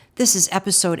This is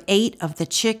episode 8 of The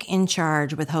Chick in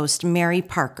Charge with host Mary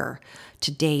Parker.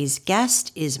 Today's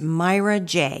guest is Myra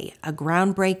J, a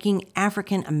groundbreaking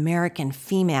African-American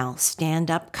female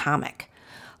stand-up comic.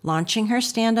 Launching her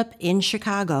stand-up in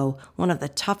Chicago, one of the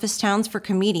toughest towns for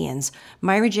comedians,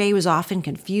 Myra J was often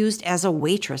confused as a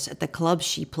waitress at the clubs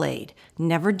she played.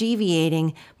 Never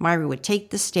deviating, Myra would take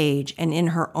the stage and, in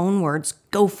her own words,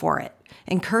 go for it.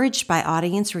 Encouraged by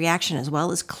audience reaction as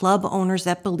well as club owners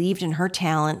that believed in her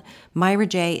talent, Myra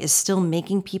J is still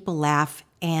making people laugh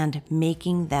and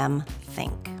making them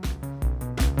think.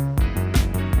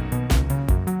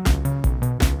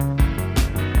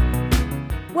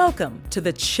 Welcome to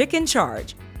The Chick in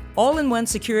Charge. All-in-One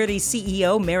Security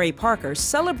CEO Mary Parker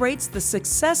celebrates the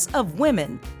success of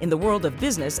women in the world of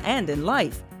business and in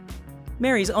life.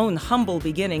 Mary's own humble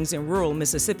beginnings in rural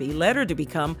Mississippi led her to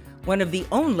become one of the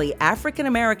only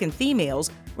African-American females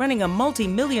running a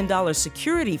multi-million-dollar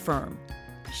security firm.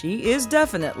 She is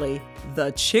definitely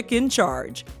the chick in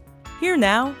charge. Here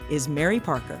now is Mary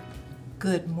Parker.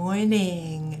 Good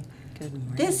morning. Good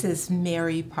morning. This is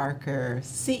Mary Parker,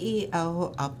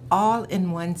 CEO of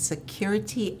All-in-One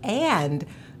Security and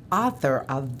author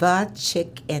of The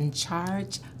Chick in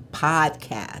Charge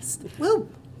podcast. Woo!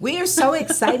 We are so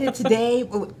excited today.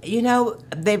 You know,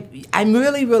 I'm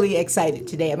really, really excited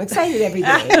today. I'm excited every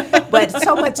day. But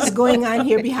so much is going on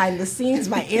here behind the scenes.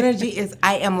 My energy is,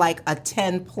 I am like a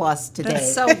 10 plus today.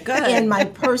 That's so good. In my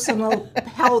personal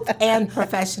health and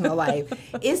professional life.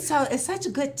 It's such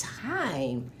a good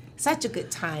time. Such a good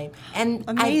time. And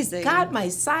amazing. I got my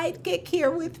sidekick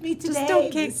here with me today. Just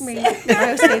don't kick me.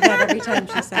 I say that every time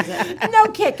she says it. No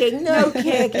kicking, no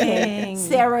kicking.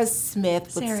 Sarah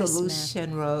Smith with Sarah Solution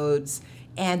Smith. Roads.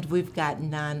 And we've got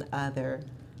none other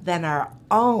than our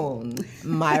own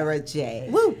Myra J.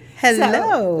 Woo!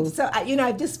 Hello. So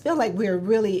I just feel like we're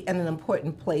really in an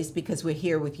important place because we're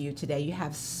here with you today. You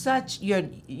have such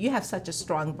a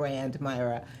strong brand,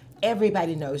 Myra.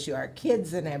 Everybody knows you, our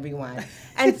kids and everyone.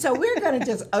 And so we're going to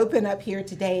just open up here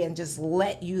today and just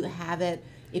let you have it.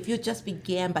 If you just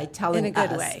began by telling us. In a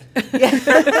good way.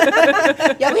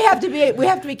 Yeah, we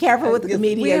have to be careful with the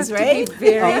comedians, right? We have to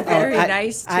be very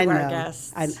nice to I our know.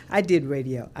 guests. I did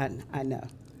radio. I know.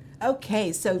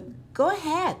 Okay, so go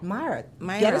ahead, Myra.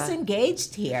 Get us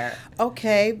engaged here.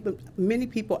 Okay, but many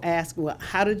people ask, well,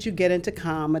 how did you get into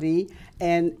comedy?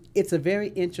 And it's a very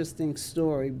interesting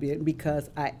story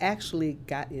because I actually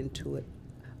got into it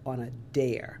on a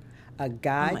dare. A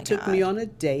guy took me on a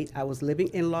date. I was living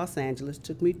in Los Angeles,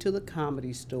 took me to the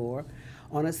Comedy Store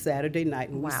on a Saturday night,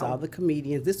 and we saw the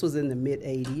comedians. This was in the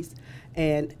mid-'80s.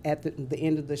 And at the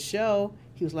end of the show,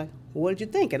 he was like, what did you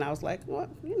think? And I was like, well,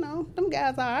 them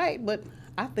guys are all right, but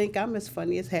I think I'm as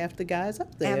funny as half the guys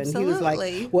up there. Absolutely. And he was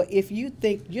like, well, if you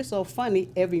think you're so funny,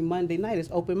 every Monday night is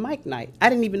open mic night. I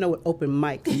didn't even know what open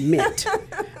mic meant.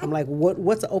 I'm like,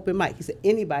 what's an open mic? He said,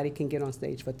 anybody can get on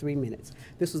stage for 3 minutes.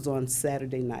 This was on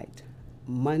Saturday night.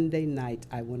 Monday night,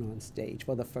 I went on stage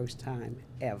for the first time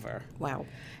ever. Wow.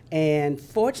 And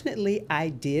fortunately, I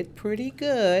did pretty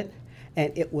good.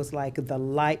 And it was like the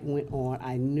light went on.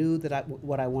 I knew that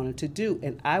what I wanted to do.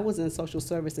 And I was in social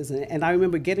services. And I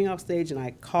remember getting off stage, and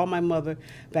I called my mother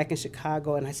back in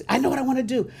Chicago, and I said, I know what I want to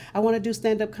do. I want to do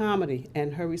stand-up comedy.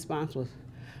 And her response was,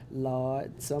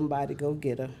 Lord, somebody go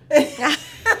get her.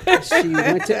 She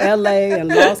went to L.A. and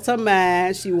lost her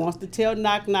mind. She wants to tell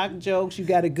knock-knock jokes. You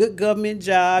got a good government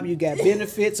job. You got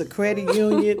benefits, a credit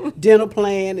union, dental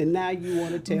plan, and now you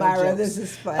want to tell Myra, jokes. this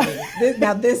is funny.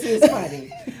 This is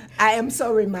funny. I am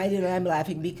so reminded, and I'm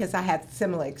laughing because I had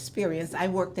similar experience. I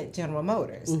worked at General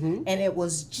Motors, and it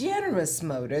was Generous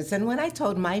Motors. And when I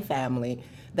told my family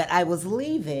that I was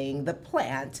leaving the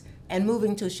plant and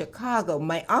moving to Chicago,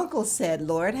 my uncle said,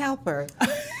 Lord help her.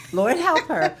 Lord help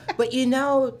her. But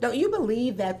don't you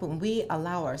believe that when we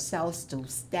allow ourselves to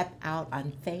step out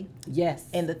on faith Yes.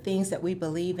 in the things that we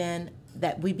believe in,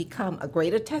 that we become a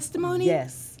greater testimony?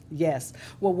 Yes.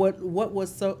 Well, what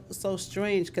was so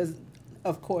strange, because,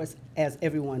 of course, as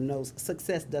everyone knows,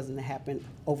 success doesn't happen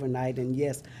overnight. And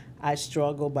yes, I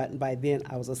struggled, but by then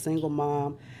I was a single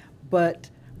mom. But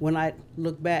when I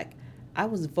look back, I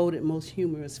was voted most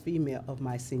humorous female of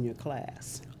my senior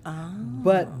class. Oh.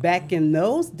 But back in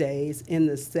those days, in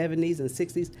the 70s and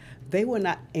 60s, they were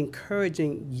not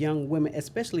encouraging young women,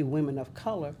 especially women of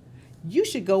color, you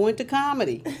should go into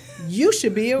comedy. You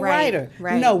should be a writer.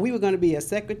 Right. No, we were going to be a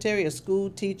secretary, a school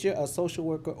teacher, a social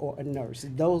worker, or a nurse.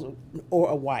 Those, or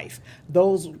a wife.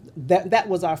 That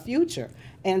was our future.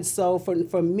 And so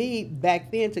for me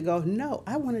back then to go, no,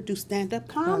 I want to do stand-up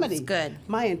comedy. That's good.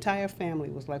 My entire family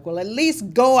was like, well, at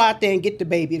least go out there and get the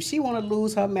baby. If she want to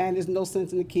lose her man, there's no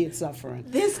sense in the kid suffering.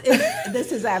 This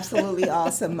is absolutely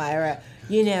awesome, Myra.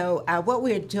 You know, what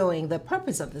we're doing, the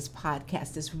purpose of this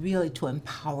podcast is really to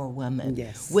empower women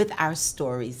with our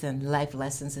stories and life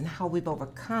lessons and how we've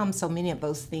overcome so many of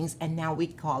those things, and now we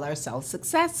call ourselves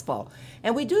successful.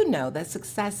 And we do know that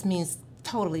success means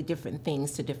totally different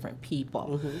things to different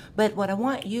people. Mm-hmm. But what I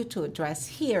want you to address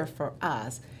here for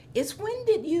us is, when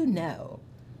did you know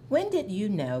that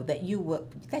you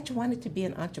wanted to be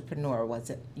an entrepreneur?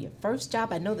 Was it your first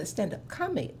job? I know that stand-up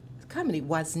comedy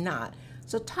was not.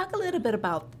 So talk a little bit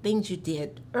about things you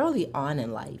did early on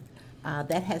in life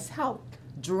that has helped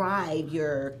drive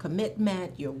your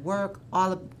commitment, your work,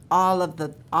 all of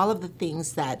the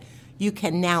things that you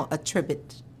can now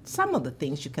attribute. Some of the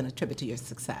things you can attribute to your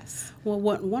success. Well,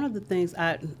 one of the things,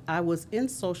 I was in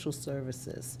social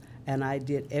services, and I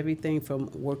did everything from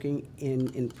working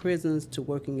in prisons to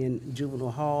working in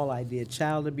juvenile hall. I did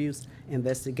child abuse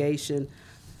investigation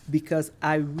because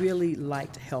I really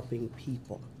liked helping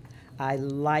people. I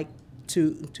liked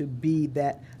to be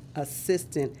that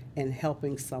assistant in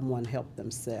helping someone help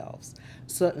themselves.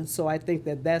 So I think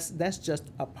that's just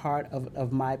a part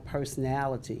of my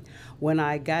personality. When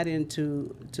I got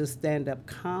into stand-up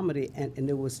comedy, and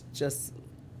it was just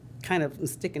kind of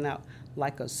sticking out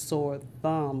like a sore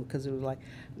thumb, because it was like,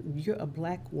 you're a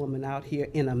black woman out here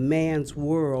in a man's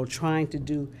world trying to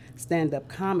do stand-up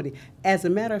comedy. As a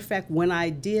matter of fact, when I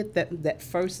did that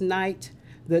first night,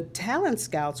 the talent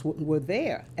scouts were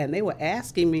there, and they were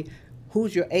asking me,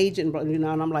 who's your agent? You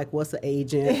know, and I'm like, what's an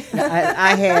agent?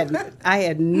 I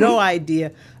had no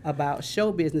idea about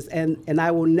show business, and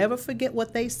I will never forget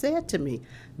what they said to me.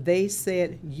 They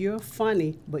said, you're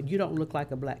funny, but you don't look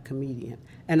like a black comedian.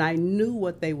 And I knew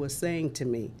what they were saying to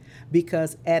me,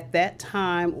 because at that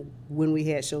time when we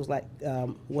had shows like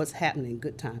What's Happening,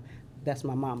 Good Time, that's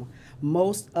my mama,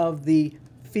 most of the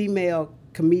female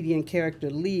comedian character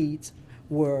leads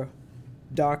were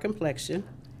dark complexion,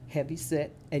 heavy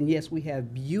set, and yes, we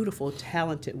have beautiful,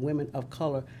 talented women of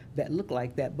color that look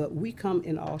like that, but we come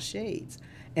in all shades.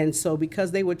 And so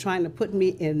because they were trying to put me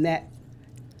in that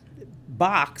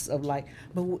box of like,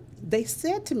 but they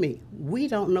said to me, we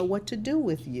don't know what to do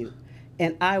with you.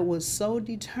 And I was so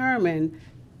determined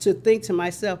to think to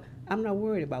myself, I'm not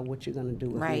worried about what you're going to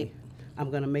do with me. I'm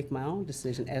going to make my own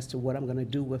decision as to what I'm going to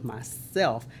do with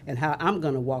myself and how I'm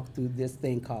going to walk through this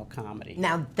thing called comedy.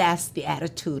 Now, that's the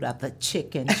attitude of the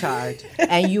chick in charge,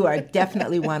 and you are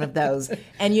definitely one of those.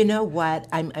 And you know what?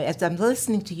 As I'm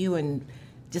listening to you and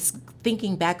just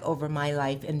thinking back over my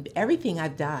life, and everything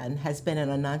I've done has been in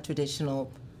a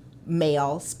non-traditional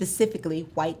male, specifically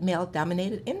white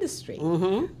male-dominated industry.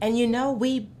 Mm-hmm. And you know,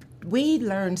 we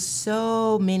learned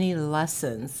so many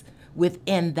lessons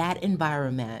within that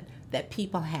environment that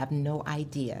people have no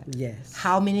idea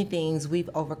how many things we've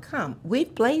overcome.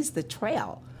 We've blazed the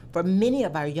trail for many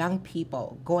of our young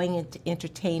people going into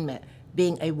entertainment,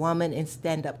 being a woman in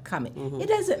stand-up comedy. Mm-hmm. It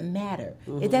doesn't matter.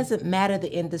 Mm-hmm. It doesn't matter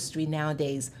the industry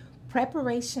nowadays.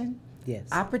 Preparation,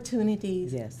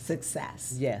 opportunities,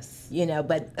 success. Yes. You know,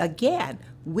 but again,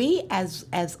 we as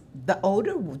the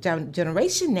older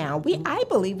generation now, I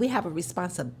believe we have a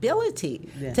responsibility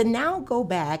to now go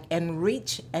back and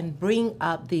reach and bring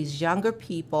up these younger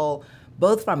people,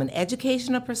 both from an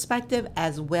educational perspective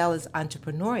as well as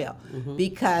entrepreneurial. Mm-hmm.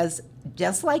 Because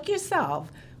just like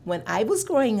yourself, when I was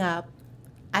growing up,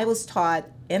 I was taught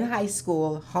in high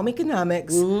school home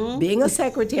economics, being a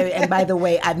secretary, and by the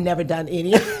way, I've never done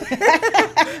any.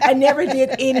 I never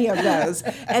did any of those.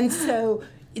 And so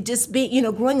just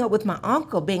growing up with my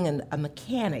uncle being a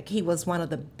mechanic, he was one of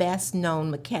the best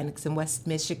known mechanics in West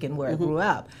Michigan where I grew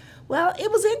up. Well,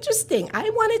 it was interesting. I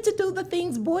wanted to do the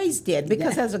things boys did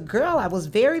because as a girl, I was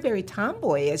very, very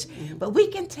tomboyish. Mm-hmm. But we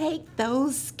can take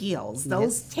those skills,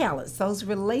 those talents, those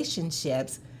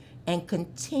relationships, and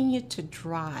continue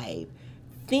to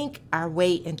think our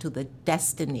way into the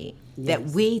destiny that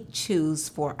we choose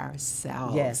for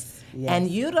ourselves. And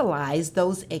utilize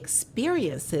those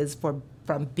experiences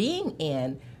from being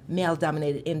in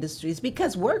male-dominated industries,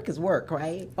 because work is work,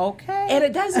 right? Okay. And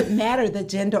it doesn't matter the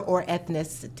gender or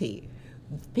ethnicity.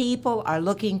 People are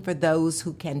looking for those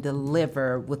who can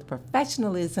deliver with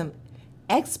professionalism,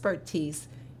 expertise,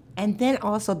 and then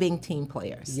also being team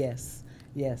players. Yes.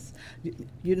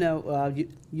 You know,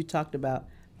 you talked about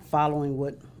following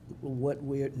what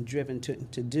we're driven to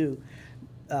do.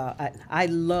 I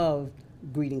love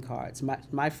greeting cards.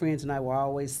 My friends and I were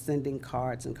always sending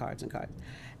cards and cards and cards.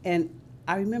 And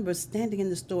I remember standing in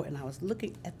the store and I was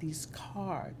looking at these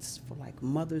cards for like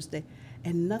Mother's Day,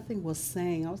 and nothing was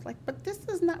saying. I was like, but this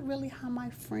is not really how my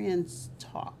friends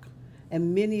talk.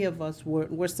 And many of us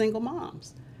were single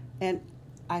moms. And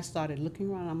I started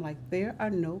looking around. I'm like, there are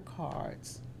no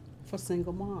cards for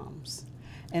single moms.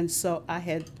 And so I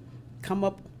had come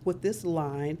up with this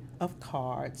line of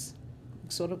cards,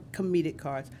 sort of comedic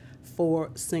cards, for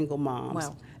single moms.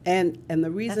 Wow. And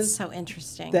the reason That's so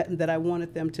interesting. that I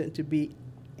wanted them to be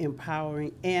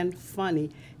empowering and funny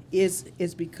is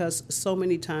because so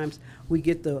many times we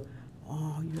get the,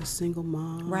 oh, you're a single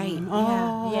mom. Right.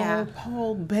 Oh, Yeah.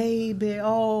 oh, baby.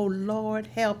 Oh, Lord,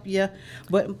 help you.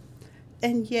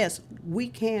 And yes, we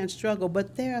can struggle,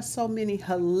 but there are so many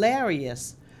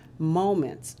hilarious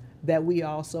moments that we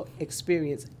also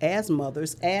experience as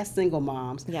mothers, as single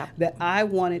moms, Yeah. that I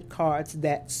wanted cards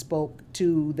that spoke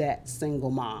to that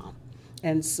single mom.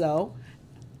 And so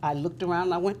I looked around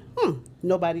and I went,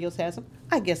 nobody else has them.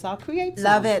 I guess I'll create some.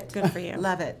 Love it. Good for you.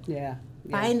 Love it. Yeah.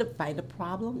 Find a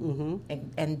problem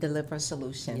and deliver a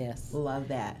solution. Yes. Love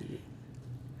that.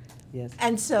 Yes.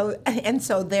 And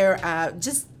so there,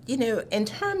 just, in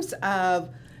terms of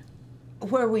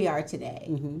where we are today,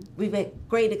 we've had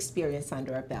great experience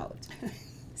under our belt.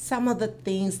 Some of the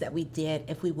things that we did,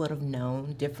 if we would have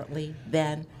known differently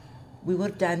then, we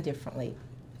would have done differently.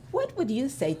 What would you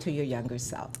say to your younger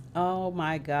self? Oh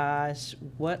my gosh,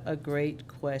 what a great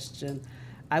question.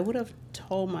 I would have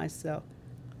told myself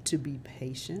to be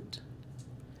patient,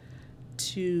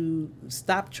 to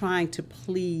stop trying to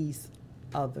please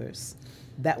others.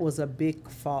 That was a big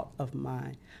fault of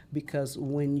mine, because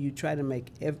when you try to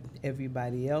make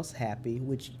everybody else happy,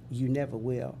 which you never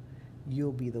will,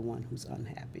 you'll be the one who's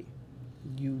unhappy.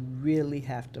 You really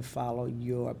have to follow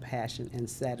your passion and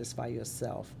satisfy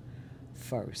yourself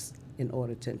first in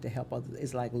order to help others.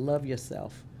 It's like love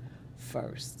yourself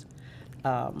first.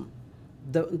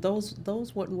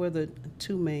 Those were the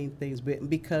two main things,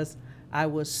 because I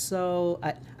was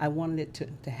I wanted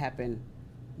it to happen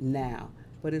now.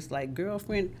 But it's like,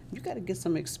 girlfriend, you got to get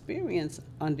some experience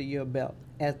under your belt.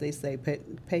 As they say,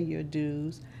 pay your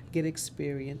dues, get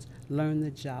experience, learn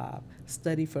the job,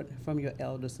 study from your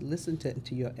elders, listen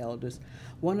to your elders.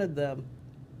 One of the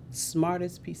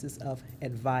smartest pieces of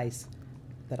advice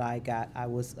that I got, I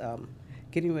was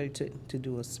getting ready to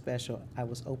do a special. I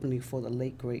was opening for the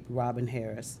late, great Robin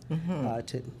Harris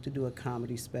to do a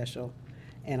comedy special.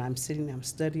 And I'm sitting there, I'm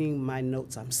studying my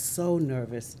notes. I'm so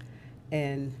nervous.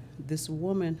 And this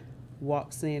woman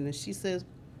walks in and she says,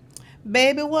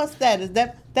 baby, what's that? Is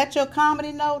that your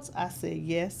comedy notes? I said,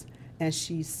 yes. And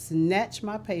she snatched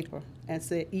my paper and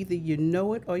said, either you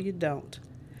know it or you don't.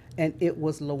 And it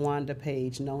was LaWanda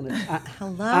Page, known as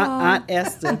Aunt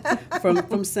Esther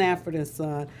from Sanford and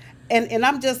Son. And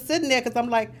I'm just sitting there because I'm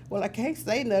like, well, I can't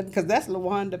say nothing because that's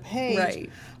LaWanda Page. Right.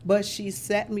 But she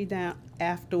sat me down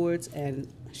afterwards and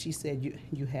she said,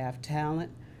 you have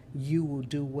talent. You will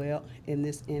do well in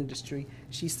this industry.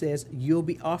 She says, you'll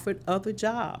be offered other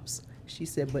jobs. She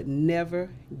said, but never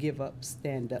give up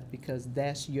stand-up, because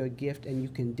that's your gift and you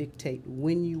can dictate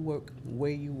when you work,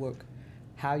 where you work,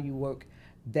 how you work.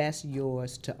 That's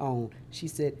yours to own. She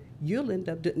said, you'll end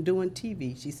up doing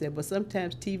TV. She said, but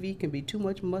sometimes TV can be too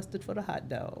much mustard for the hot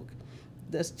dog.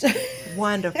 That's just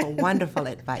Wonderful, wonderful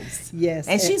advice. Yes.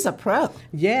 And she's a pro.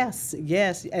 Yes.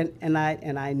 And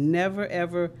I never,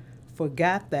 ever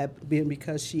forgot that,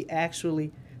 because she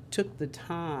actually took the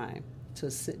time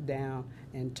to sit down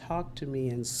and talk to me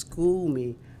and school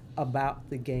me about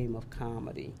the game of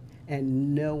comedy.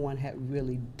 And no one had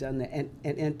really done that.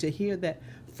 And to hear that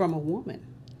from a woman.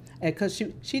 And because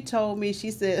she told me,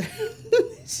 she said,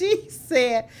 she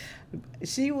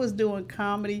was doing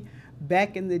comedy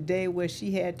back in the day where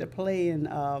she had to play in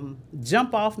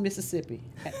Jump Off Mississippi.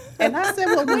 And I said,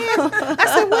 well,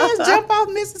 where's Jump Off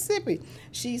Mississippi?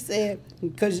 She said,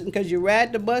 because you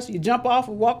ride the bus, you jump off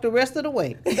and walk the rest of the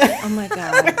way. Oh, my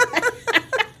God.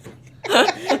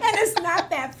 And it's not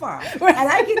that far. And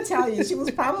I can tell you, she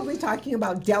was probably talking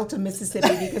about Delta,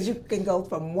 Mississippi, because you can go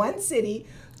from one city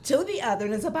to the other,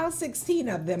 and there's about 16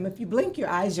 of them. If you blink your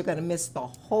eyes, you're going to miss the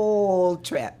whole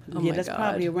trip. Oh Yeah, my that's God.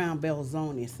 probably around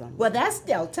Belzoni somewhere. Well, that's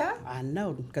Delta. I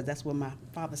know, because that's where my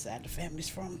father's side of the family's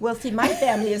from. Well, see, my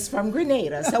family is from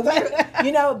Grenada. So,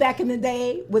 back in the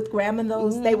day with Grandma and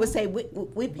those, they would say,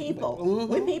 we people.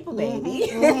 We people,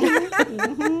 baby.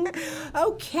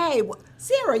 Okay. Well,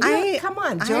 Sarah, come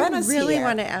on, join us I really here.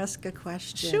 want to ask a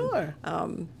question. Sure.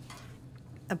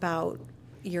 About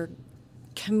your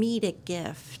comedic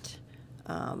gift.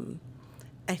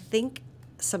 I think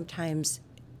sometimes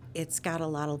it's got a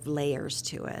lot of layers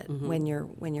to it when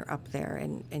you're up there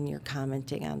and you're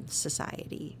commenting on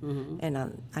society and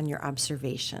on your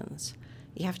observations.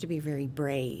 You have to be very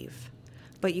brave.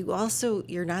 But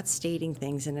you're not stating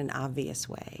things in an obvious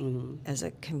way as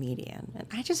a comedian. And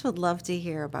I just would love to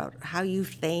hear about how you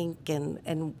think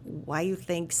and why you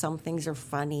think some things are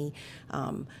funny.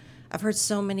 I've heard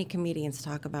so many comedians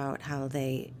talk about how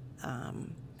they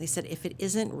said if it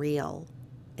isn't real,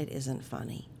 it isn't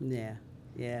funny.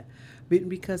 Yeah.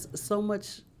 Because so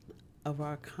much of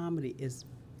our comedy is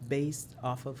based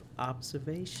off of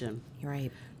observation.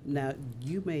 Right. Now,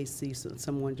 you may see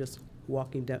someone just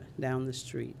walking down the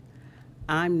street.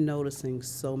 I'm noticing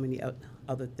so many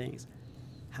other things.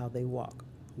 How they walk.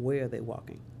 Where are they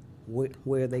walking?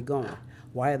 Where are they going?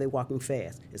 Why are they walking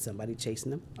fast? Is somebody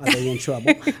chasing them? Are they in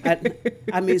trouble?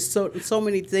 I mean, so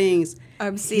many things.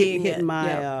 I'm seeing hit it.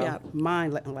 my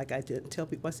mind. Like I did tell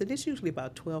people, I said, there's usually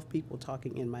about 12 people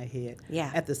talking in my head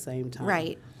at the same time.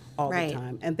 Right. All right. the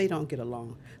time, and they don't get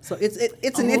along. So it's an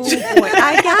Oh, interesting. boy.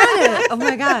 I got it. Oh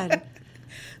my God.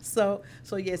 So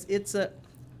yes, it's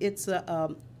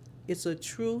a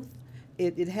truth.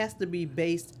 It has to be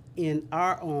based in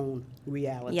our own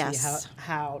reality. Yes.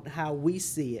 How we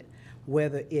see it,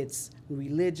 whether it's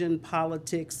religion,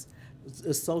 politics,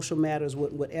 social matters,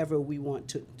 whatever we want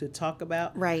to talk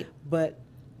about. Right. But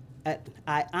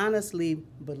I honestly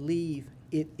believe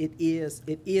it is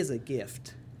a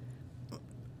gift.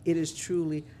 It is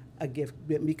truly a gift,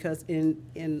 because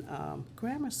in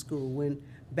grammar school, when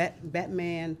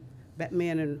Batman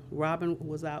and Robin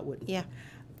was out with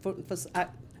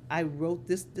I wrote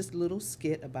this little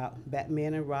skit about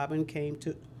Batman and Robin came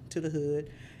to the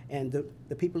hood, and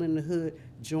the people in the hood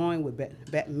joined with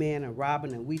Batman and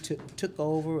Robin, and we took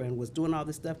over and was doing all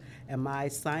this stuff. And my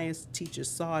science teacher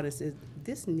saw it and said,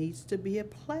 "This needs to be a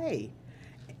play."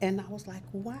 And I was like,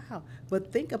 wow.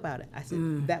 But think about it. I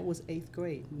said, that was 8th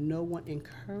grade. No one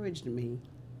encouraged me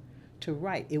to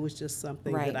write. It was just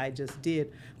something that I just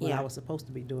did when I was supposed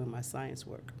to be doing my science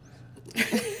work.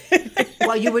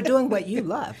 Well, you were doing what you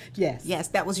loved. Yes. Yes,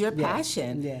 that was your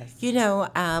passion. Yes. You know,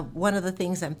 one of the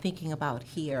things I'm thinking about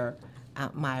here,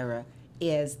 Myra,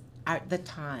 is the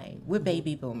time. We're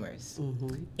baby boomers.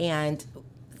 And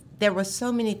there were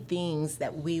so many things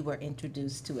that we were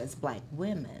introduced to as black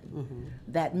women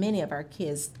that many of our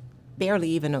kids barely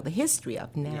even know the history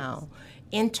of now.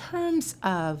 Yes. In terms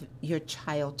of your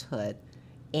childhood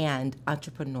and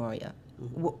entrepreneurship,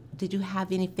 did you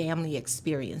have any family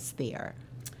experience there?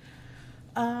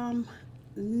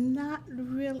 Not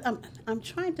really. I'm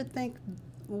trying to think.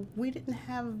 We didn't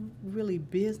have really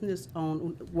business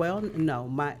on. Well, no.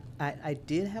 I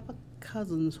did have a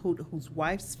cousin whose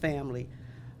wife's family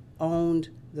owned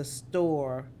the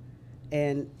store,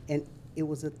 and it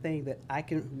was a thing that I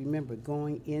can remember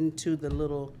going into the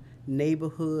little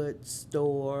neighborhood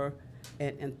store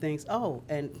and things. Oh,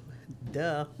 and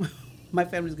duh, my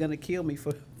family's gonna kill me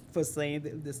for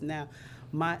saying this now.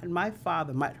 My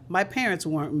father, my parents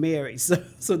weren't married,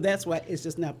 so that's why it's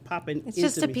just now popping. It's into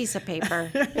just a me. piece of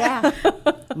paper. Yeah.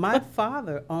 My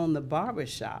father owned the barber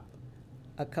shop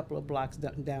a couple of blocks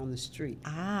down the street.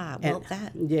 Ah, well,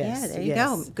 Yes, there you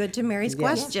go. Good to Mary's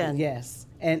question. Yes,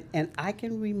 and I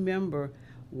can remember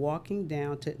walking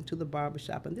down to the barber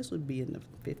shop, and this would be in the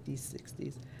 50s,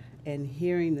 60s, and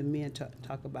hearing the men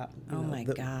talk about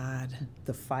God,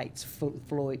 the fights,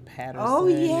 Floyd Patterson. Oh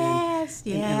yes,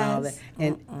 and all that,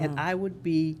 and I would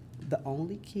be the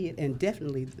only kid, and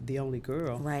definitely the only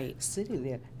girl, right, sitting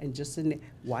there and just sitting there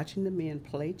watching the men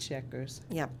play checkers.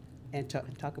 Yep. And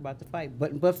talk about the fight.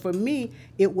 But for me,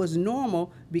 it was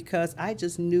normal because I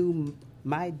just knew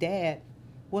my dad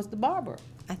was the barber.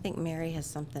 I think Mary has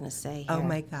something to say here. Oh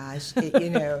my gosh,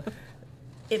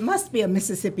 it must be a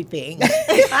Mississippi thing.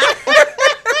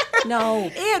 No.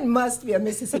 It must be a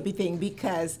Mississippi thing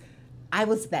because I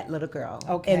was that little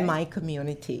girl in my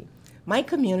community. My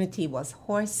community was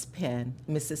Horsepen,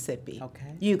 Mississippi.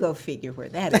 Okay. You go figure where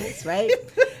that is, right?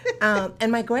 And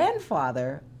my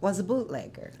grandfather was a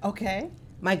bootlegger. Okay.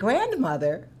 My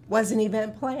grandmother was an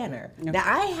event planner. Okay. Now,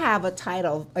 I have a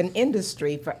title, an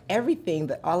industry for everything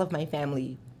that all of my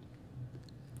family,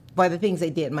 for the things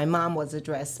they did. My mom was a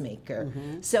dressmaker.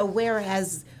 So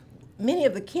whereas many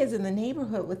of the kids in the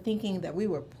neighborhood were thinking that we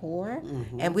were poor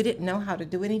and we didn't know how to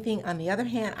do anything. On the other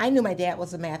hand, I knew my dad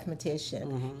was a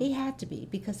mathematician. He had to be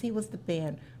because he was the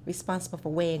man responsible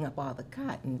for weighing up all the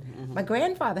cotton. My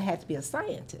grandfather had to be a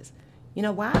scientist. You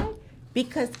know why?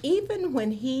 Because even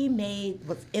when he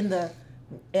was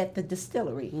at the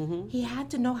distillery, he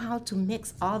had to know how to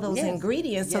mix all those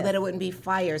ingredients so that it wouldn't be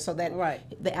fire, so that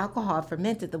the alcohol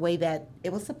fermented the way that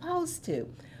it was supposed to.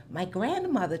 my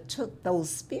grandmother took those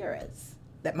spirits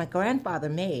that my grandfather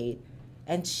made,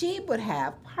 and she would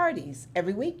have parties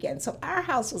every weekend. So our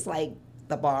house was like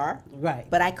the bar. Right.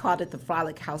 But I called it the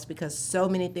frolic house because so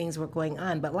many things were going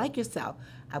on. But like yourself,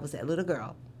 I was that little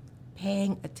girl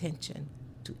paying attention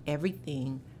to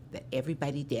everything that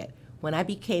everybody did. When I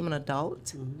became an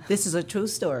adult, this is a true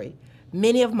story.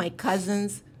 Many of my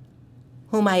cousins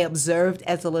whom I observed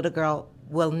as a little girl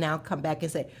will now come back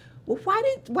and say, well,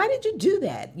 why did you do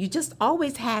that? You just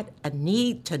always had a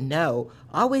need to know,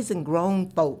 always in grown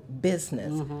folk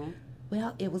business.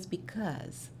 Well, it was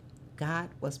because God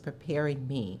was preparing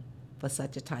me for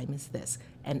such a time as this.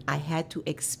 And I had to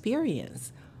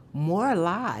experience more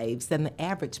lives than the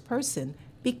average person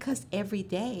because every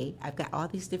day I've got all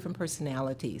these different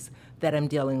personalities that I'm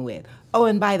dealing with. Oh,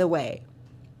 and by the way,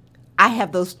 I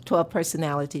have those 12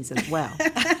 personalities as well.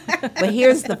 But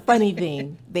here's the funny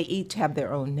thing. They each have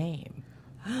their own name.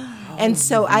 And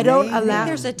so I don't allow...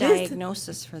 There's a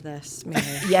diagnosis for this, Mary.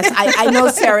 Yes, I know,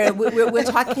 Sarah. We're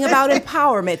talking about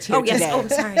empowerment here yes. today. Oh,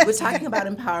 sorry. We're talking about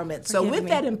empowerment. So Forgive with me.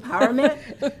 that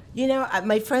empowerment, you know,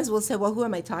 my friends will say, well, who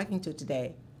am I talking to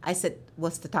today? I said,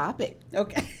 what's the topic?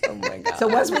 Okay. Oh, my God. So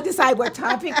once we decide what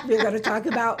topic we're going to talk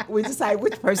about, we decide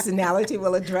which personality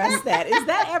will address that. Is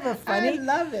that ever funny? I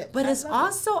love it. But I it's love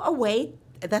also a way,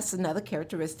 that's another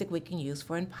characteristic we can use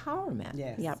for empowerment.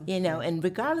 Yes. Yep. You know, and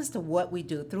regardless of what we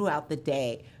do throughout the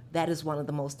day, that is one of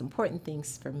the most important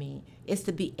things for me, is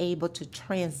to be able to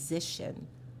transition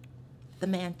the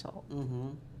mantle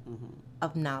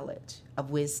of knowledge, of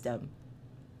wisdom,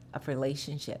 of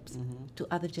relationships to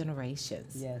other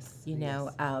generations. Yes, You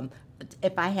know,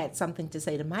 if I had something to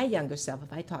say to my younger self,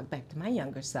 if I talk back to my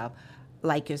younger self,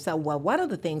 like yourself, well, one of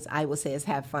the things I would say is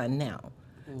have fun now.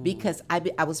 Because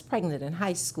I was pregnant in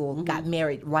high school, got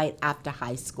married right after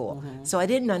high school. So I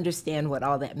didn't understand what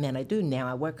all that meant. I do now.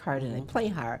 I work hard and I play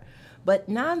hard. But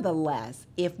nonetheless,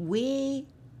 if we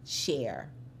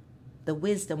share the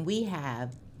wisdom we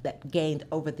have that gained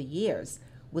over the years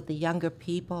with the younger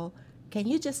people, can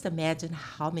you just imagine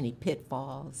how many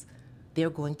pitfalls they're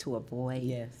going to avoid?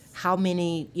 Yes. How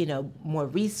many, you know, more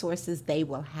resources they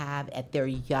will have at their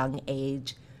young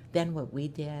age than what we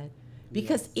did?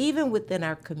 Because even within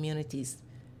our communities,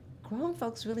 grown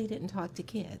folks really didn't talk to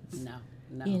kids.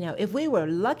 No. You know, if we were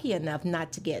lucky enough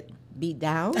not to get beat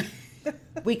down,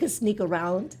 we could sneak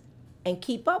around and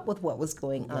keep up with what was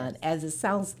going on, as it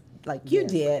sounds like you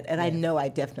did, and I know I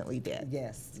definitely did.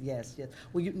 Yes.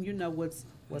 Well, you know what's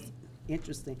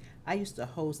interesting? I used to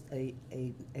host a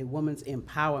women's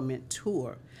empowerment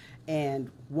tour, and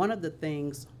one of the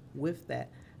things with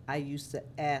that, I used to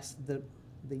ask the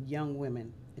young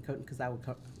women, because I would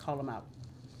call them out,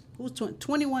 who's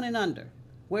 21 and under?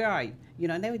 Where are you? You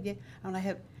know, and they would get, I'm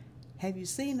like, have you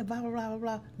seen the blah, blah, blah, blah,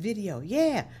 blah video?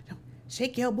 Yeah.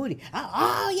 Shake your booty.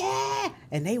 Oh, yeah.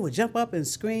 And they would jump up and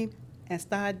scream and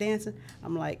start dancing.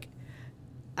 I'm like,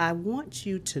 I want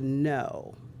you to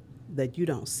know that you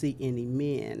don't see any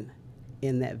men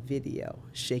in that video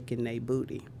shaking their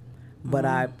booty. But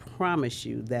I promise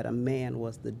you that a man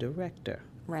was the director.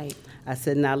 Right. I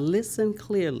said, now listen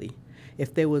clearly.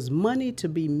 If there was money to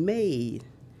be made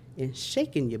in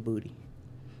shaking your booty,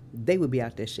 they would be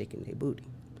out there shaking their booty.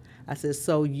 I said,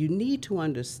 so you need to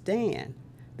understand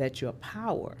that your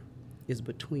power is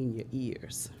between your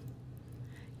ears.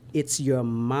 It's your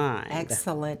mind.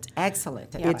 Excellent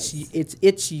advice.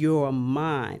 It's your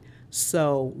mind.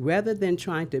 So rather than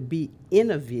trying to be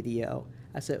in a video,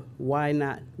 I said, why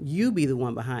not you be the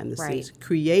one behind the scenes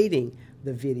creating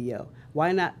the video?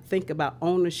 Why not think about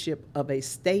ownership of a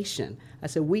station? I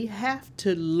said, we have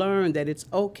to learn that it's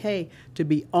okay to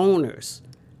be owners,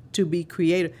 to be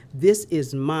creative. This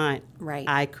is mine. Right.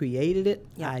 I created it.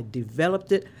 Yep. I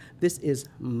developed it. This is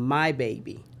my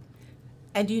baby.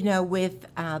 And you know, with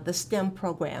the STEM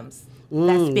programs,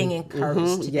 that's being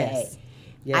encouraged today.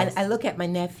 Yes. I look at my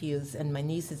nephews and my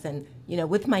nieces, and you know,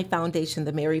 with my foundation,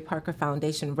 the Mary Parker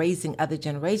Foundation, Raising Other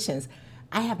Generations,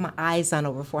 I have my eyes on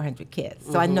over 400 kids,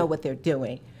 so I know what they're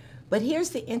doing. But here's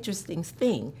the interesting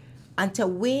thing. Until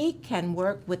we can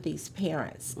work with these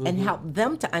parents and help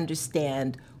them to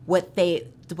understand what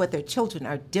their children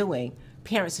are doing,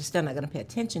 parents are still not going to pay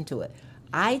attention to it.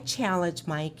 I challenge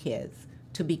my kids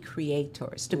to be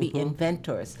creators, to be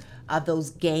inventors of those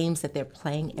games that they're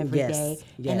playing every day.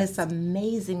 And it's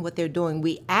amazing what they're doing.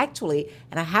 We actually,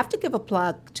 and I have to give a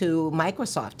plug to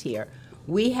Microsoft here,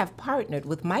 we have partnered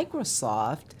with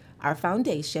Microsoft, our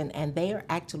foundation, and they are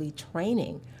actually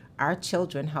training our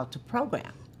children how to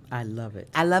program. I love it.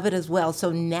 I love it as well.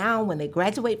 So now when they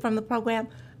graduate from the program,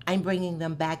 I'm bringing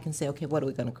them back and say, okay, what are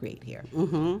we going to create here?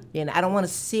 You know, I don't want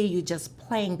to see you just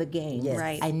playing the game. Yes.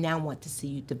 Right. I now want to see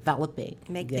you developing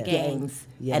Make Yes. the game. games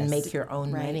Yes. and make your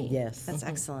own Right. money. Yes. That's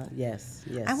excellent. Yes.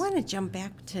 Yes. I want to jump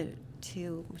back to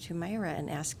Myra and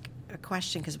ask a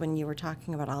question, because when you were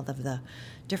talking about all of the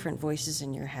different voices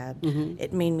in your head,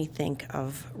 it made me think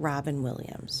of Robin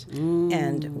Williams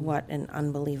and what an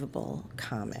unbelievable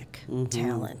comic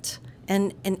talent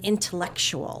and an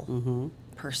intellectual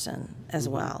person as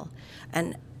well.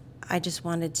 And I just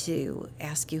wanted to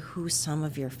ask you who some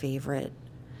of your favorite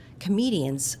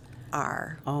comedians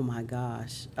are. Oh my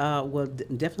gosh. Well,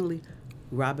 definitely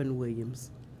Robin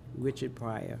Williams, Richard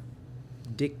Pryor,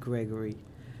 Dick Gregory,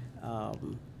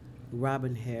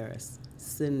 Robin Harris,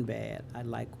 Sinbad. I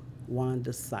like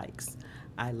Wanda Sykes.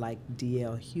 I like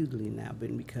D.L. Hughley now,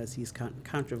 but because he's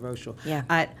controversial. Yeah.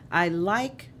 I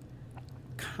like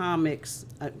comics.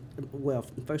 Well,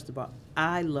 first of all,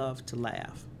 I love to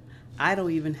laugh. I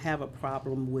don't even have a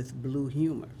problem with blue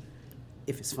humor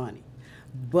if it's funny.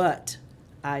 But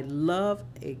I love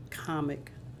a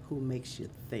comic who makes you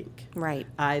think. Right.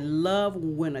 I love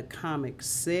when a comic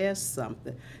says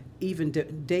something. Even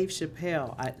Dave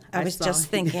Chappelle. I was saw just him-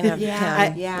 thinking of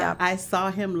him. Yeah. I saw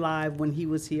him live when he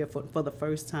was here for the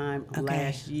first time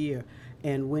last year.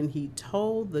 And when he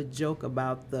told the joke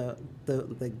about the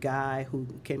guy who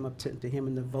came up to him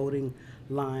in the voting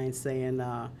line saying,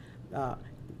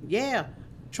 yeah,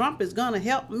 Trump is going to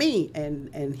help me.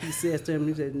 And he says to him,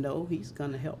 he said, no, he's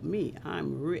going to help me.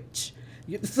 I'm rich.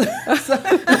 So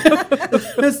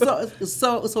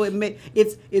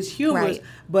it's humorous. Right.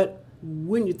 But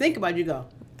when you think about it, you go,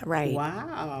 Right.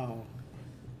 wow,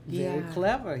 very Yeah.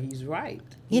 clever. He's right.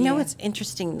 You know Yeah. what's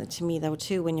interesting to me though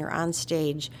too, when you're on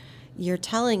stage, you're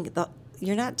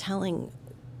not telling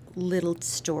little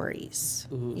stories.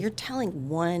 You're telling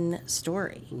one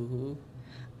story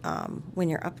when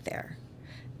you're up there,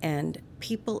 and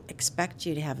people expect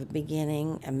you to have a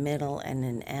beginning, a middle, and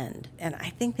an end. And I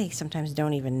think they sometimes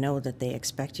don't even know that they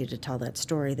expect you to tell that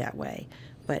story that way.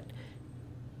 But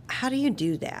how do you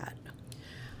do that?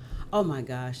 Oh my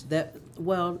gosh,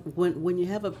 when you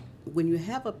have a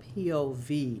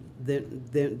POV,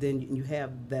 then you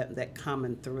have that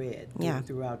common thread Yeah.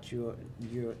 throughout your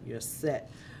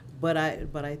set. But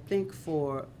I think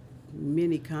for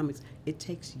many comics, it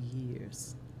takes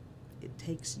years. It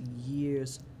takes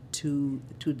years to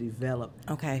develop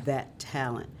Okay. that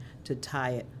talent, to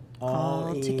tie it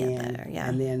all in together, yeah.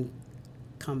 and then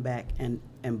come back and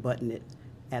button it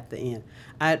at the end.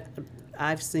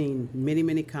 I've seen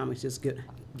many comics just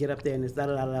get up there and it's da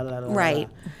da da da da da, Right.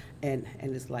 and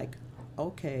it's like,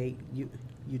 okay, you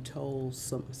told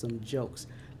some jokes,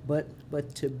 but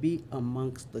to be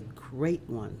amongst the great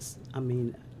ones, I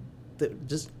mean,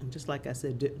 just like I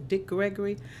said, Dick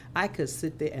Gregory, I could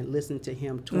sit there and listen to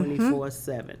him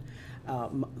 24/7.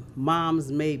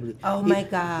 Moms Mabley. Oh my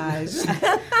gosh.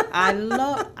 I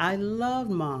love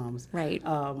Moms. Right.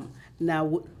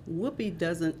 Now Whoopi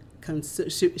doesn't consider.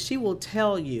 She will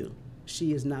tell you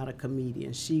she is not a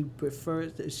comedian. She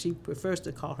prefers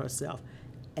to call herself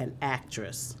an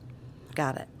actress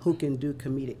Got it. who can do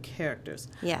comedic characters.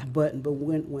 Yeah. But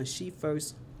when she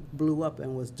first blew up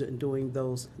and was doing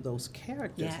those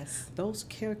characters, Yes. those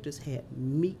characters had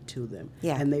meat to them.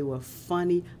 Yeah. And they were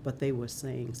funny, but they were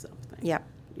saying something. Yep.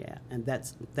 Yeah, and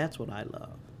that's what I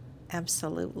love.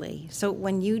 Absolutely. So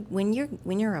when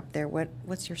you're up there,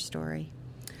 what's your story?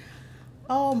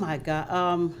 Oh my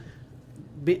God.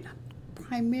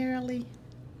 Primarily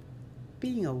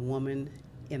being a woman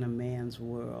in a man's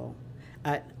world.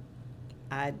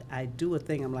 I do a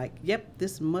thing. I'm like, yep,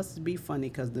 this must be funny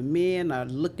because the men are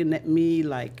looking at me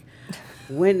like,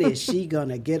 when is she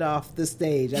gonna get off the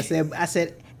stage? I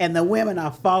said, and the women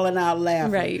are falling out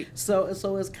laughing. Right. So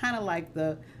it's kind of like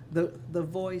the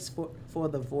voice for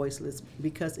the voiceless,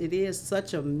 because it is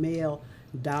such a male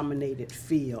dominated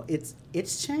field.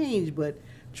 It's changed, but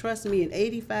trust me, in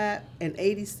 85 and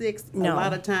 86, No. a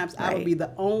lot of times I would Right. be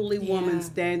the only woman Yeah.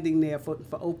 standing there for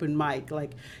open mic,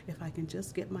 like, if I can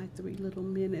just get my 3 little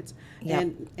minutes.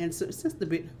 Yep. And so since the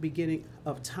beginning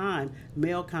of time,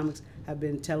 male comics have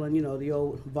been telling, the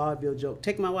old vaudeville joke,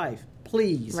 take my wife,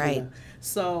 please. Right.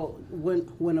 So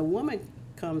when a woman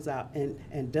comes out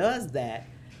and does that,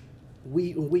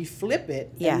 we flip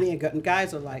it, Yeah. and then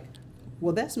guys are like,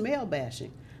 well, that's male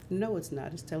bashing. No, it's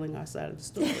not. It's telling our side of the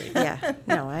story. Yeah.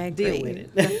 No, I agree. Deal with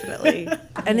it. Definitely.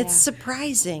 And it's Yeah.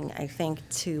 surprising, I think,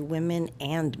 to women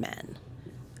and men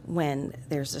when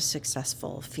there's a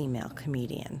successful female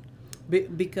comedian.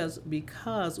 Because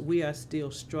we are still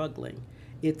struggling.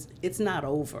 It's not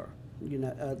over.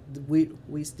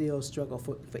 we still struggle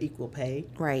for equal pay.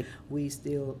 Right. We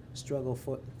still struggle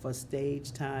for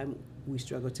stage time. We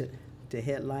struggle to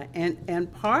headline.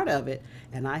 And part of it,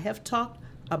 and I have talked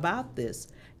about this,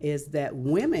 is that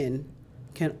women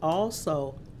can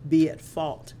also be at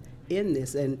fault in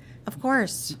this. And Of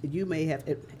course. you may have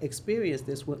experienced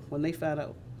this when they found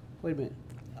out, wait a minute,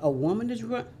 a woman is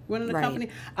running the Right. company?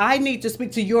 I need to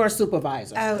speak to your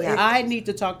supervisor. Oh, yeah. I need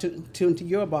to talk to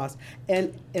your boss.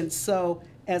 And so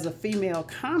as a female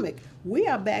comic, we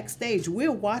are backstage.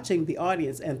 We're watching the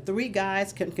audience, and three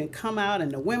guys can come out,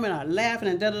 and the women are laughing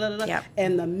and da-da-da-da. Yep.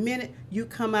 And the minute you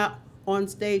come out on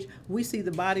stage, we see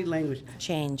the body language.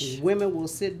 Change. Women will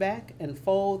sit back and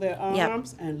fold their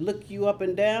arms and look you up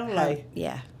and down like,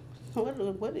 Yeah.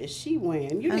 what is she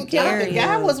wearing? You How didn't care what dare the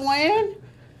guy you. was wearing.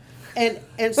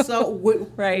 And so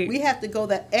Right. we have to go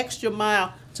that extra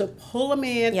mile to pull them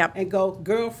in Yep. and go,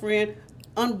 girlfriend,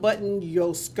 unbutton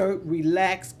your skirt,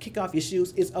 relax, kick off your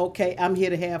shoes. It's okay. I'm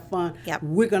here to have fun. Yep.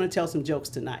 We're going to tell some jokes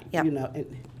tonight, Yep.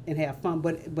 and have fun.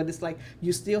 But it's like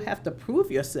you still have to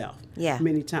prove yourself Yeah.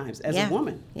 many times as Yeah. a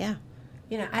woman. Yeah.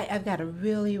 I've got a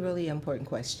really, really important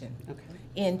question. Okay.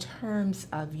 In terms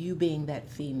of you being that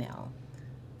female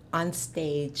on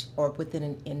stage or within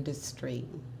an industry,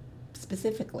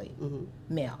 specifically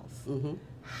males,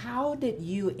 how did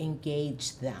you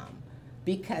engage them?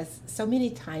 Because so many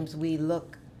times we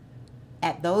look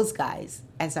at those guys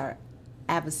as our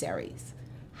adversaries.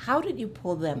 How did you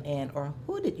pull them in, or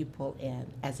who did you pull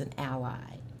in as an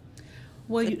ally?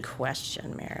 Well, Good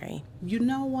question, Mary. You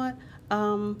know what?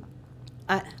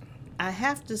 I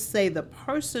have to say the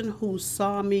person who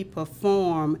saw me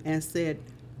perform and said,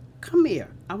 "Come here,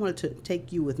 I wanted to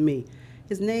take you with me."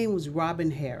 His name was Robin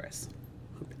Harris,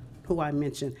 who I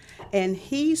mentioned, and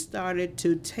he started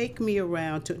to take me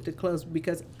around to clubs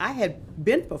because I had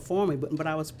been performing, but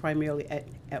I was primarily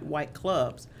at white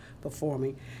clubs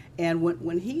performing. And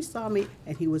when he saw me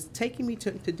and he was taking me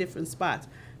to different spots,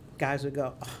 guys would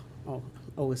go,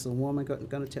 oh, it's a woman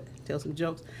going to tell some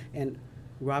jokes, and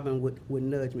Robin would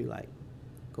nudge me like,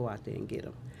 go out there and get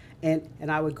him. And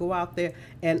I would go out there,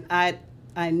 and I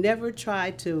never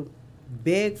tried to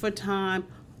beg for time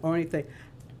or anything.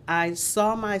 I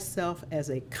saw myself as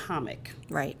a comic,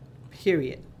 Right.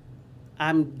 period.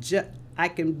 I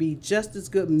can be just as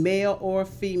good, male or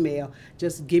female.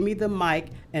 Just give me the mic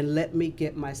and let me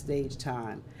get my stage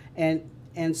time.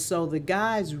 And so the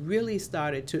guys really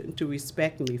started to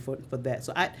respect me for that.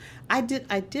 So I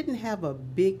didn't have a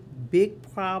big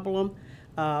problem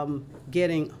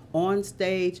getting on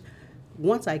stage.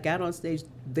 Once I got on stage,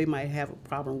 they might have a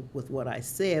problem with what I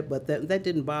said, but that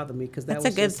didn't bother me because That's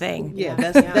a good thing. Yeah,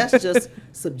 that's just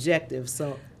subjective.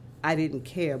 So I didn't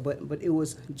care, but it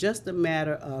was just a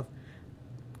matter of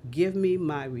give me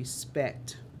my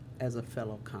respect as a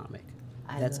fellow comic.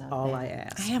 That's love all that. I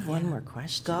ask. I have one more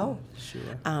question. Go.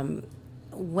 Sure.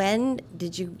 When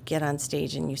did you get on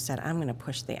stage and you said, I'm going to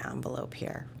push the envelope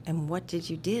here? And what did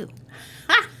you do?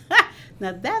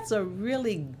 Now that's a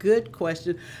really good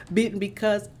question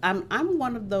because I'm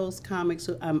one of those comics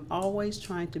who I'm always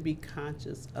trying to be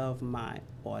conscious of my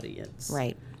audience.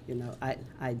 Right.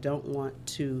 I don't want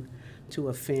to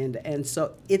offend, and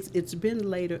so it's been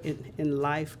later in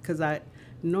life because I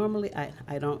normally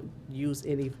don't use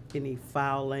any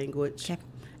foul language. Check.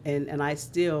 And I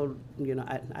still,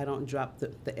 I don't drop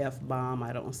the F-bomb.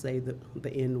 I don't say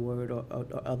the N-word or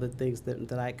other things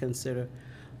that I consider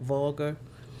vulgar.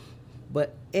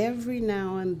 But every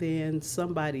now and then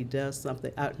somebody does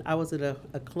something. I was at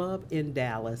a club in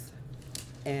Dallas,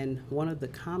 and one of the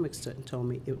comics told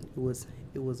me it was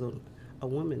a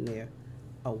woman there,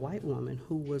 a white woman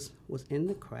who was in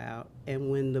the crowd, and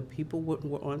when the people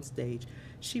were on stage,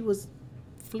 she was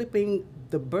flipping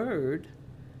the bird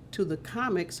to the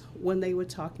comics when they were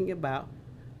talking about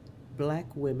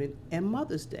Black women and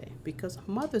Mother's Day, because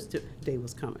Mother's Day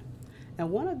was coming. And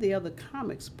one of the other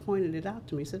comics pointed it out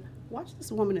to me, said, watch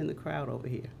this woman in the crowd over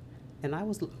here. And I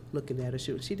was looking at her.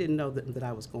 She didn't know that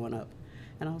I was going up.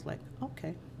 And I was like,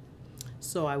 okay.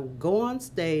 So I go on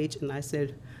stage, and I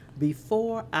said,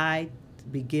 before I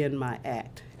begin my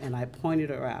act, and I pointed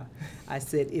her out, I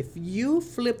said, if you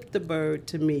flip the bird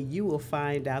to me, you will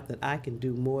find out that I can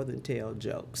do more than tell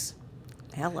jokes.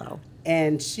 Hello.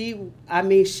 And she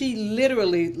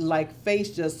literally, like, face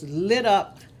just lit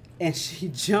up, and she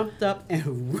jumped up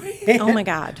and ran. Oh, my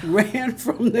God. Ran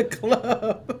from the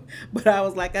club. But I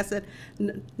was like, I said,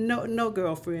 no,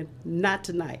 girlfriend, not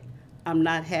tonight. I'm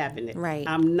not having it. Right.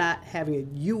 I'm not having it.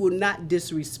 You will not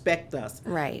disrespect us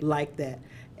Right. like that.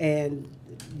 And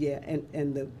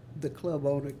the club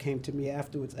owner came to me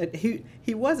afterwards.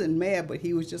 He wasn't mad, but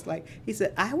he was just like, he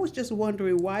said, I was just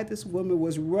wondering why this woman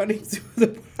was running through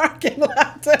the parking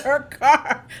lot to her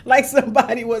car like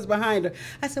somebody was behind her.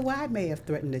 I said, well, I may have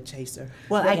threatened to chase her.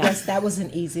 Well, I guess that was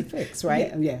an easy fix,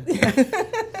 right? Yeah.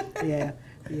 Yeah.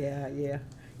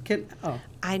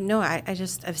 I know.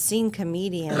 I've seen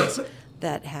comedians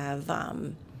that have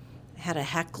had a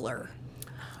heckler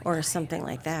or something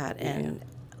like that, and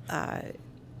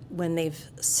when they've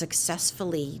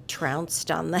successfully trounced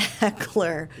on the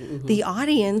heckler, the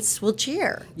audience will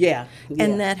cheer. Yeah.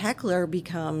 And that heckler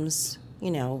becomes,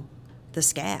 the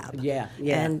scab. Yeah.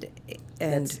 And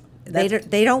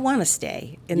they don't want to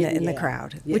stay in the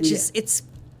crowd, which is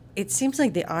it seems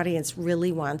like the audience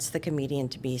really wants the comedian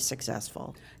to be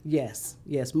successful. Yes.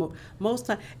 Most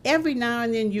time, every now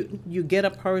and then you get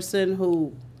a person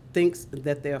who thinks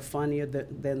that they're funnier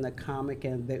than the comic,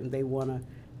 and they want to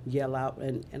yell out,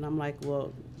 and I'm like,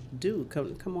 well, dude,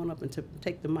 come on up and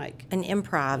take the mic. And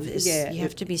improv is, you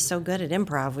have to be so good at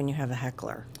improv when you have a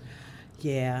heckler.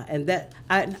 Yeah, and that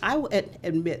I will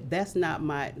admit that's not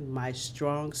my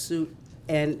strong suit,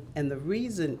 and the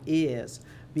reason is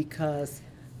because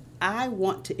I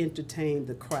want to entertain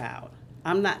the crowd.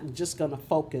 I'm not just going to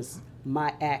focus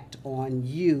my act on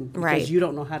you because you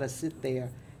don't know how to sit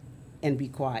there and be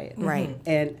quiet. Right.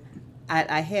 And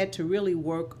I had to really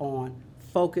work on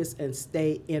focus and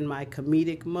stay in my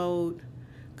comedic mode,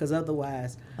 because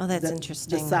otherwise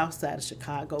interesting. The south side of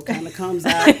Chicago kind of comes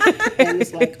out and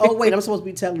it's like, oh wait, I'm supposed to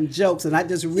be telling jokes and I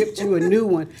just ripped you a new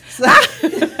one. So,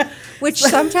 which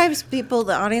sometimes the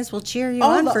audience will cheer you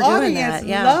on for doing that.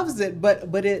 The audience loves it,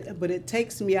 but it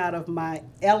takes me out of my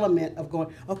element of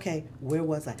going, okay, where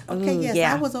was I? Okay,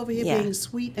 I was over here being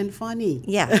sweet and funny.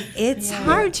 Yeah, it's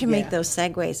hard to make those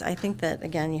segues. I think that,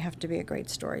 again, you have to be a great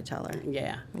storyteller.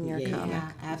 Yeah. When you're a comic.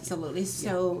 Yeah, absolutely.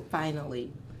 So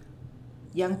finally,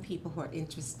 young people who are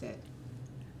interested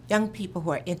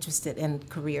in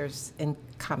careers in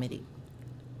comedy,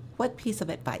 what piece of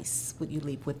advice would you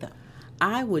leave with them?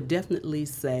 I would definitely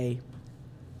say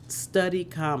study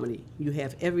comedy. You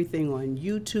have everything on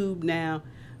YouTube now.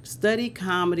 Study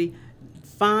comedy.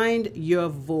 Find your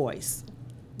voice.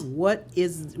 What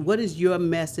is your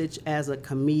message as a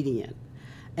comedian?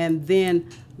 And then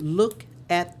look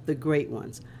at the great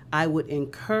ones. I would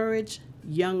encourage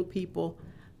young people,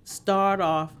 start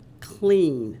off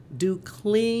clean. Do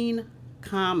clean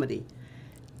comedy.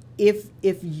 If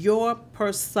your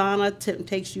persona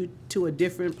takes you to a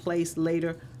different place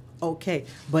later, okay.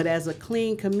 But as a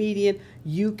clean comedian,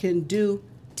 you can do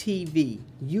TV.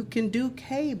 You can do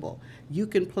cable. You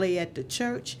can play at the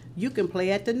church. You can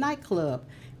play at the nightclub.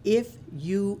 If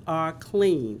you are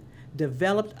clean,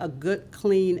 develop a good,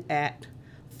 clean act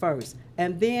first.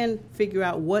 And then figure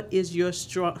out what is your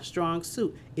strong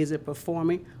suit. Is it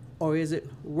performing? Or is it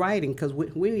writing? Because we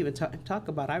didn't even talk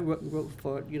about, I wrote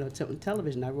for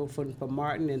television. I wrote for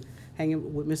Martin and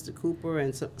hanging with Mr. Cooper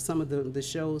and some of the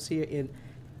shows here in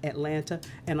Atlanta.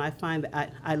 And I find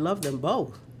that I love them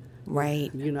both.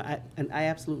 Right. I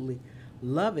absolutely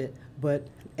love it. But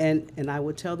and I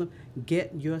would tell them,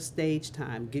 get your stage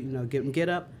time. Get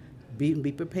up,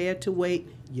 be prepared to wait.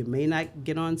 You may not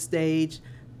get on stage.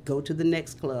 Go to the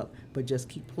next club, but just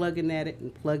keep plugging at it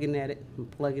and plugging at it and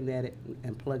plugging at it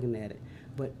and plugging at it.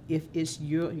 But if it's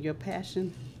your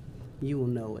passion, you will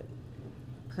know it.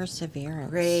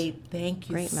 Perseverance. Great. Thank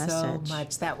you Great so message.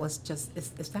 much. That was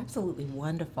it's absolutely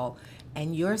wonderful.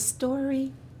 And your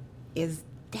story is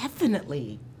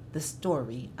definitely the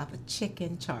story of a chick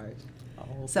in charge.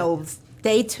 Oh, so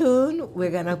stay tuned. We're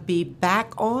going to be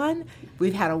back on.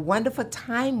 We've had a wonderful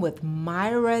time with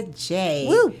Myra J.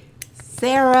 Woo!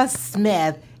 Sarah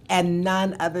Smith, and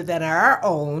none other than our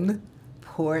own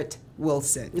Port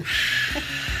Wilson.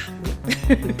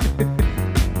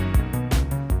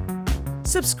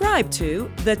 Subscribe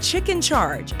to The Chick in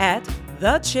Charge at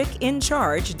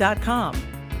thechickincharge.com.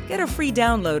 Get a free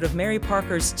download of Mary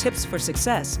Parker's Tips for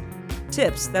Success.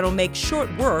 Tips that'll make short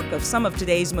work of some of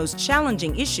today's most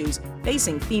challenging issues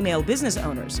facing female business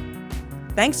owners.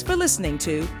 Thanks for listening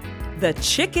to The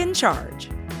Chick in Charge.